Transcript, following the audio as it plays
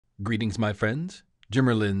Greetings, my friends.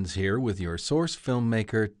 Jimmerlins here with your Source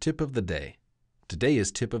Filmmaker Tip of the Day. Today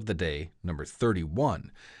is Tip of the Day number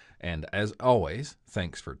 31. And as always,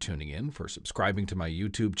 thanks for tuning in, for subscribing to my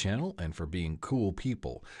YouTube channel, and for being cool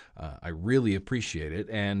people. I really appreciate it,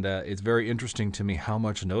 and it's very interesting to me how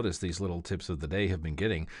much notice these little tips of the day have been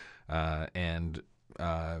getting. And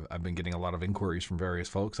I've been getting a lot of inquiries from various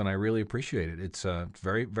folks, and I really appreciate it. It's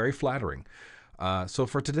very, very flattering. So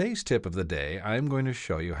for today's tip of the day, I'm going to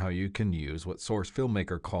show you how you can use what Source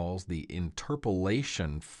Filmmaker calls the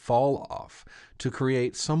interpolation fall-off to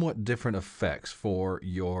create somewhat different effects for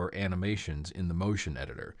your animations in the motion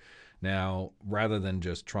editor. Now, rather than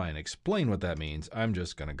just try and explain what that means, I'm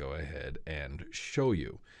just going to go ahead and show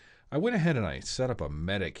you. I went ahead and I set up a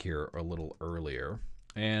medic here a little earlier,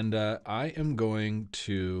 and I am going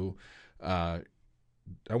to...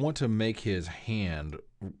 I want to make his hand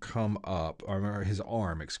come up, or his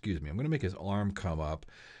arm, excuse me. I'm going to make his arm come up,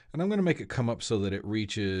 and I'm going to make it come up so that it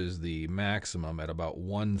reaches the maximum at about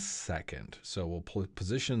 1 second. So we'll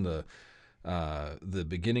position the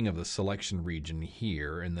beginning of the selection region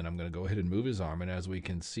here, and then I'm going to go ahead and move his arm, and as we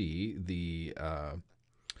can see, the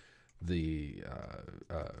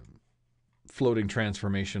floating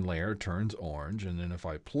transformation layer turns orange, and then if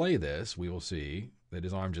I play this, we will see that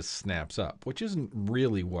his arm just snaps up, which isn't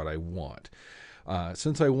really what I want.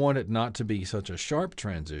 Since I want it not to be such a sharp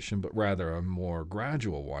transition, but rather a more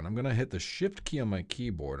gradual one, I'm going to hit the Shift key on my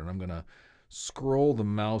keyboard, and I'm going to scroll the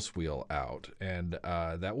mouse wheel out, and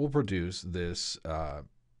that will produce this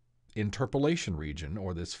interpolation region,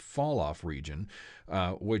 or this fall-off region,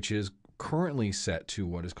 which is currently set to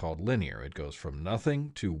what is called linear. It goes from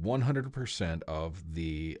nothing to 100% of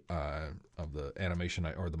the animation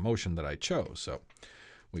or the motion that I chose. So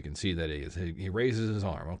we can see that he raises his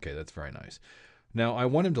arm. Okay, that's very nice. Now I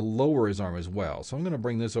want him to lower his arm as well. So I'm going to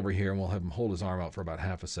bring this over here, and we'll have him hold his arm out for about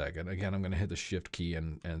half a second. Again, I'm going to hit the Shift key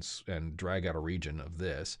and drag out a region of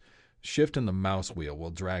this. Shift and the mouse wheel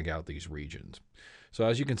will drag out these regions. So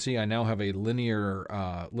as you can see, I now have a linear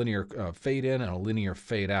fade in and a linear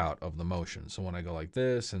fade out of the motion. So when I go like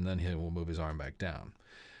this, and then he will move his arm back down.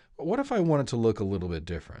 But what if I want it to look a little bit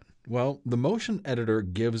different? Well, the motion editor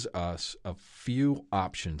gives us a few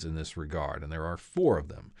options in this regard, and there are 4 of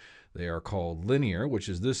them. They are called linear, which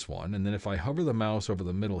is this one, and then if I hover the mouse over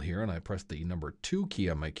the middle here and I press the number 2 key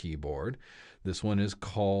on my keyboard, this one is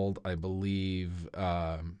called, I believe,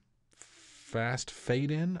 fast fade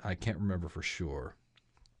in. I can't remember for sure.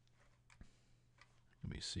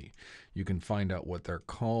 Let me see. You can find out what they're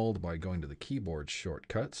called by going to the keyboard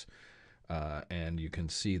shortcuts, and you can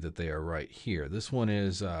see that they are right here. This one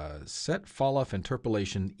is set Falloff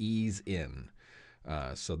Interpolation ease in.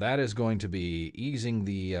 So that is going to be easing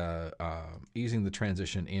the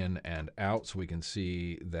transition in and out. So we can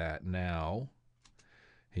see that now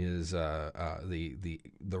his the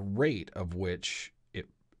rate of which it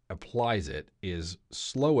applies it is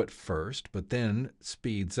slow at first, but then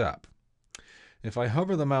speeds up. If I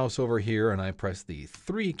hover the mouse over here and I press the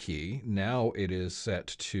 3 key, now it is set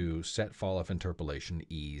to set Falloff Interpolation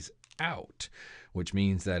ease out, which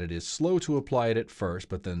means that it is slow to apply it at first,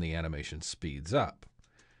 but then the animation speeds up.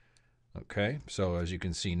 Okay, so as you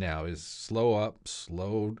can see now, is slow up,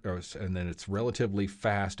 and then it's relatively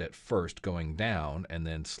fast at first going down, and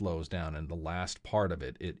then slows down, and the last part of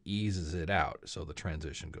it, it eases it out, so the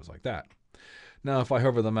transition goes like that. Now, if I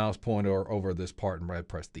hover the mouse pointer over this part and I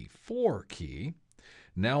press the 4 key,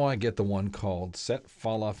 now I get the one called Set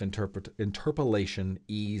Falloff Interpolation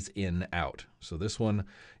Ease In Out. So this one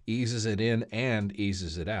eases it in and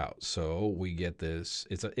eases it out. So we get this.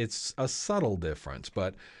 It's a subtle difference,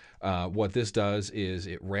 but what this does is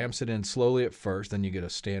it ramps it in slowly at first, then you get a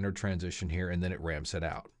standard transition here, and then it ramps it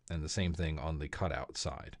out. And the same thing on the cutout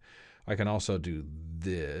side. I can also do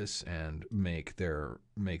this and make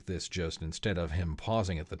this just, instead of him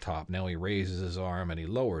pausing at the top, now he raises his arm and he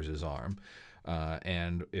lowers his arm.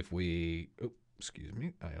 And if we, excuse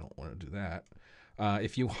me, I don't want to do that.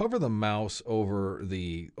 If you hover the mouse over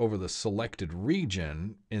the selected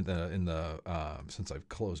region in the since I've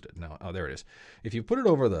closed it now, oh, there it is. If you put it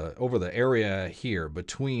over the area here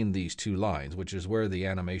between these 2 lines, which is where the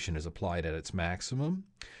animation is applied at its maximum,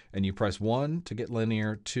 and you press 1 to get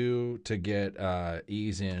linear, 2 to get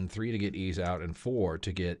ease in, 3 to get ease out, and 4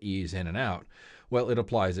 to get ease in and out, well, it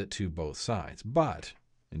applies it to both sides. But,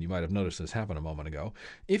 and you might have noticed this happen a moment ago,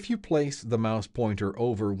 if you place the mouse pointer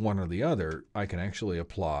over one or the other, I can actually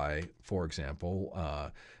apply, for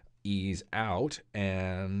example, ease out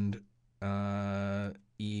and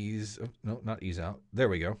ease, no, not ease out, there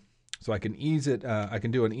we go. So I can ease it, I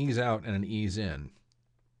can do an ease out and an ease in.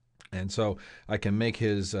 And so I can make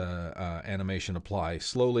his animation apply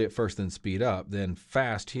slowly at first, then speed up, then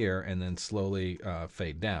fast here, and then slowly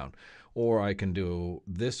fade down. Or I can do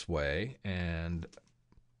this way and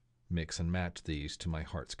mix and match these to my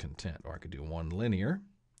heart's content. Or I could do one linear,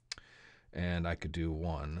 and I could do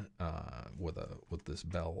one with this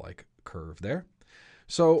bell-like curve there.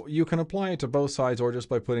 So you can apply it to both sides, or just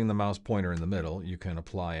by putting the mouse pointer in the middle, you can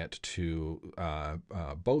apply it to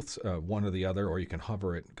both one or the other, or you can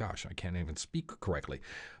hover it. Gosh, I can't even speak correctly.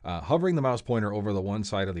 Hovering the mouse pointer over the one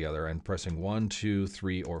side or the other and pressing 1, 2,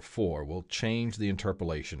 3, or 4 will change the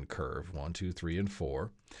interpolation curve, 1, 2, 3, and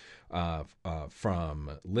 4,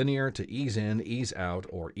 from linear to ease in, ease out,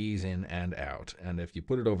 or ease in and out. And if you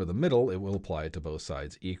put it over the middle, it will apply it to both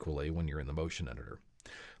sides equally when you're in the motion editor.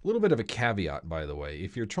 A little bit of a caveat, by the way.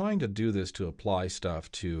 If you're trying to do this to apply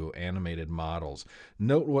stuff to animated models,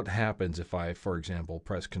 note what happens if I, for example,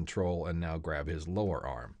 press Control and now grab his lower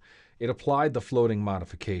arm. It applied the floating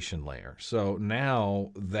modification layer. So now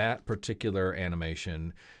that particular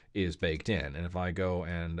animation is baked in. And if I go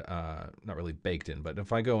and, not really baked in, but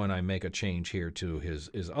if I go and I make a change here to his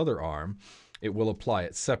other arm, it will apply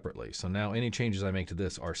it separately. So now any changes I make to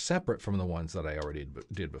this are separate from the ones that I already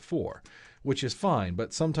did before, which is fine.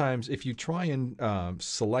 But sometimes if you try and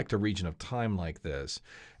select a region of time like this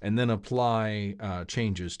and then apply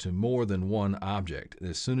changes to more than one object,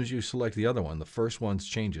 as soon as you select the other one, the first one's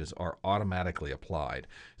changes are automatically applied.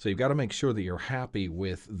 So you've got to make sure that you're happy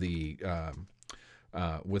with the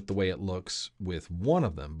way it looks with one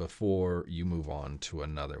of them before you move on to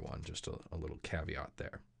another one. Just a little caveat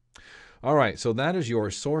there. All right, so that is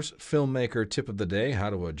your Source Filmmaker tip of the day,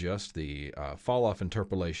 how to adjust the fall-off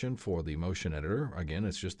interpolation for the motion editor. Again,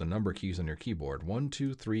 it's just the number keys on your keyboard. 1,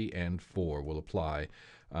 2, 3, and 4 will apply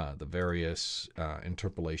the various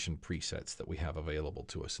interpolation presets that we have available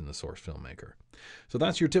to us in the Source Filmmaker. So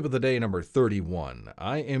that's your tip of the day, number 31.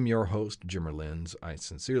 I am your host, Jimmer Linz. I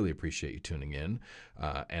sincerely appreciate you tuning in,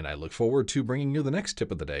 and I look forward to bringing you the next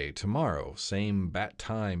tip of the day tomorrow. Same bat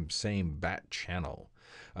time, same bat channel.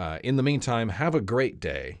 In the meantime, have a great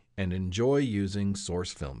day and enjoy using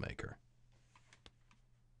Source Filmmaker.